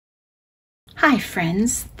Hi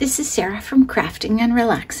friends, this is Sarah from Crafting and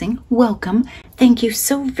Relaxing. Welcome. Thank you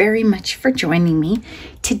so very much for joining me.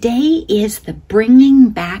 Today is the Bringing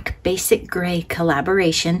Back Basic Gray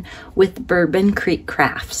collaboration with Bourbon Creek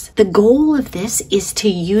Crafts. The goal of this is to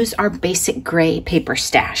use our Basic Gray paper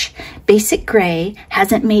stash. Basic Gray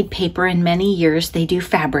hasn't made paper in many years. They do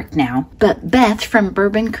fabric now. But Beth from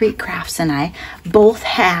Bourbon Creek Crafts and I both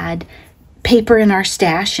had paper in our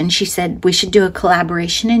stash, and she said we should do a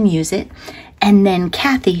collaboration and use it. And then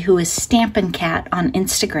Kathy, who is Stampin' Cat on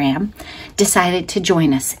Instagram, decided to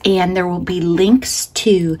join us. And there will be links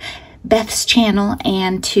to Beth's channel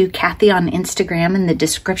and to Kathy on Instagram in the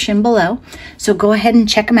description below. So go ahead and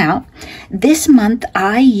check them out. This month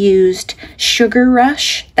I used Sugar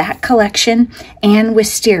Rush, that collection, and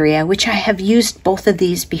Wisteria, which I have used both of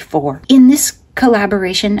these before. In this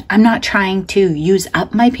collaboration, I'm not trying to use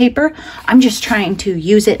up my paper. I'm just trying to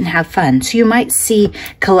use it and have fun. So you might see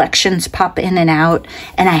collections pop in and out,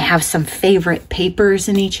 and I have some favorite papers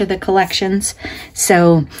in each of the collections.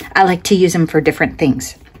 So I like to use them for different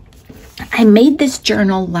things. I made this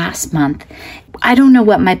journal last month. I don't know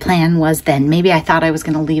what my plan was then. Maybe I thought I was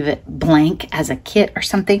going to leave it blank as a kit or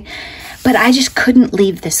something, but I just couldn't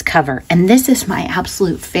leave this cover. And this is my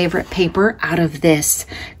absolute favorite paper out of this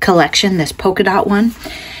collection, this polka dot one.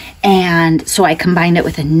 And so I combined it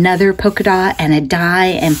with another polka dot and a die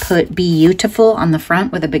and put Beautiful on the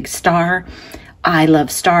front with a big star. I love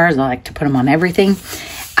stars. I like to put them on everything.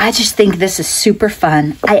 I just think this is super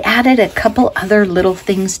fun. I added a couple other little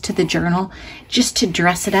things to the journal just to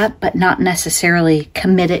dress it up, but not necessarily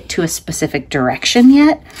commit it to a specific direction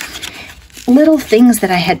yet. Little things that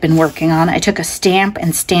I had been working on. I took a stamp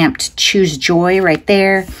and stamped Choose Joy right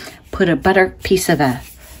there. Put a piece of a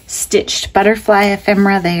stitched butterfly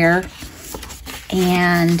ephemera there.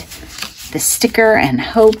 And the sticker and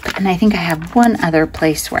Hope. And I think I have one other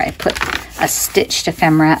place where I put a stitched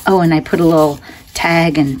ephemera. Oh, and I put a little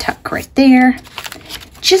tag and tuck right there.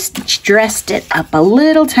 Just dressed it up a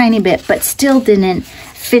little tiny bit, but still didn't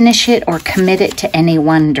finish it or commit it to any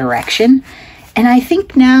one direction. And I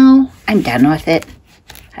think now I'm done with it.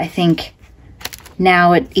 I think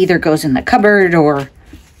now it either goes in the cupboard or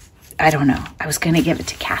I don't know. I was going to give it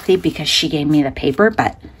to Kathy because she gave me the paper,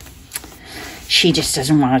 but she just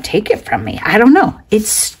doesn't want to take it from me. I don't know.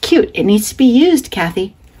 It's cute. It needs to be used,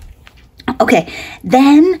 Kathy. Okay,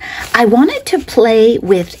 then I wanted to play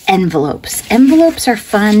with envelopes. Envelopes are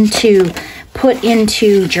fun to put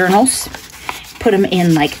into journals. Put them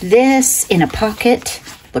in like this, in a pocket.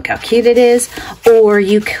 Look how cute it is. Or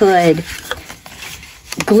you could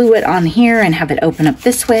glue it on here and have it open up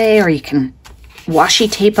this way, or you can washi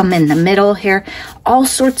tape them in the middle here. All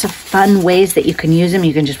sorts of fun ways that you can use them.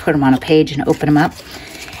 You can just put them on a page and open them up.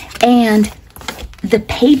 And the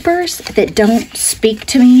papers that don't speak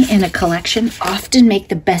to me in a collection often make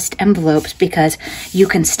the best envelopes because you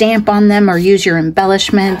can stamp on them or use your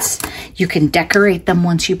embellishments. You can decorate them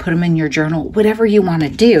once you put them in your journal, whatever you want to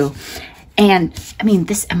do. And I mean,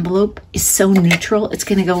 this envelope is so neutral. It's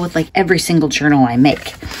going to go with like every single journal I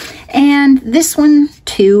make. And this one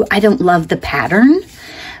too, I don't love the pattern,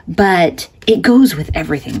 but it goes with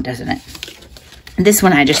everything, doesn't it? This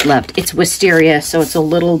one I just loved. It's Wisteria, so it's a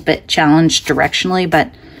little bit challenged directionally,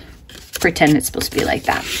 but pretend it's supposed to be like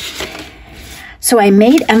that. So I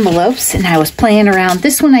made envelopes and I was playing around.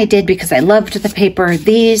 This one I did because I loved the paper.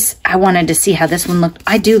 These, I wanted to see how this one looked.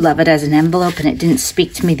 I do love it as an envelope and it didn't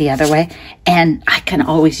speak to me the other way. And I can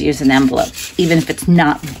always use an envelope, even if it's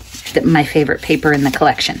not my favorite paper in the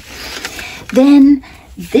collection. Then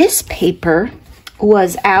this paper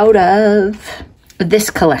was out of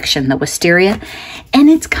this collection, the Wisteria, and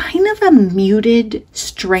it's kind of a muted,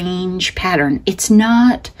 strange pattern. It's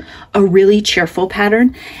not a really cheerful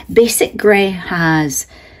pattern. Basic Gray has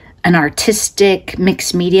an artistic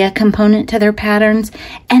mixed media component to their patterns,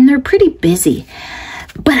 and they're pretty busy.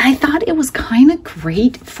 But I thought it was kind of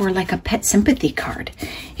great for like a pet sympathy card.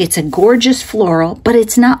 It's a gorgeous floral, but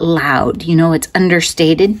it's not loud, you know, it's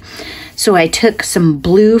understated. So I took some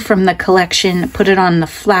blue from the collection, put it on the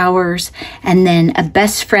flowers, and then a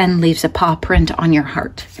best friend leaves a paw print on your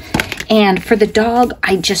heart. And for the dog,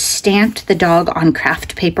 I just stamped the dog on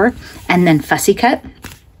craft paper and then fussy cut.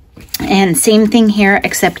 And same thing here,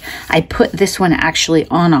 except I put this one actually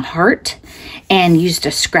on a heart and used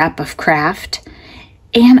a scrap of craft.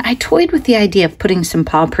 And I toyed with the idea of putting some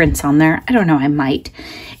paw prints on there. I don't know, I might.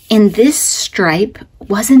 And this stripe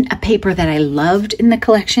wasn't a paper that I loved in the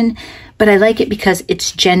collection, but I like it because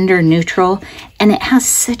it's gender neutral and it has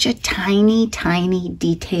such a tiny, tiny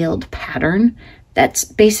detailed pattern. That's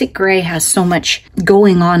Basic Gray has so much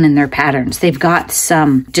going on in their patterns. They've got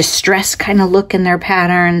some distress kind of look in their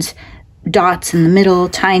patterns. dots in the middle,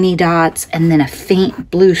 tiny dots, and then a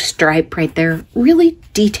faint blue stripe right there. Really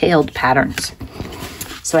detailed patterns.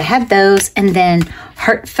 So I had those, and then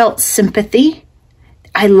Heartfelt Sympathy.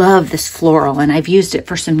 I love this floral, and I've used it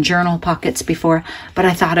for some journal pockets before, but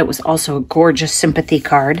I thought it was also a gorgeous sympathy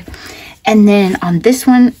card. And then on this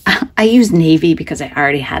one, I used navy because I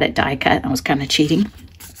already had it die cut. I was kind of cheating.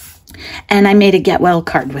 And I made a get well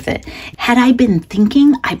card with it. Had I been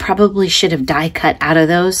thinking, I probably should have die cut out of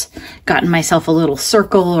those, gotten myself a little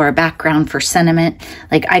circle or a background for sentiment.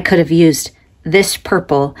 Like I could have used this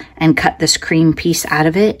purple and cut this cream piece out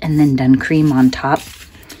of it and then done cream on top.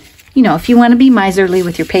 You know, if you want to be miserly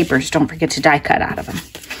with your papers, don't forget to die cut out of them.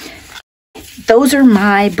 Those are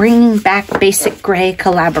my Bringing Back Basic Gray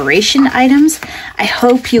collaboration items. I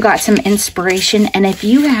hope you got some inspiration. And if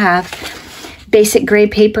you have basic gray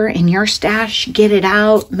paper in your stash, get it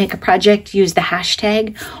out, make a project, use the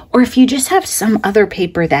hashtag. Or if you just have some other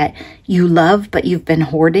paper that you love but you've been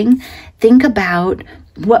hoarding, think about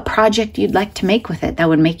what project you'd like to make with it that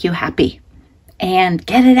would make you happy. And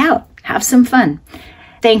get it out. Have some fun.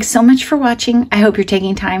 Thanks so much for watching. I hope you're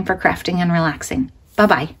taking time for crafting and relaxing.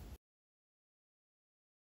 Bye-bye.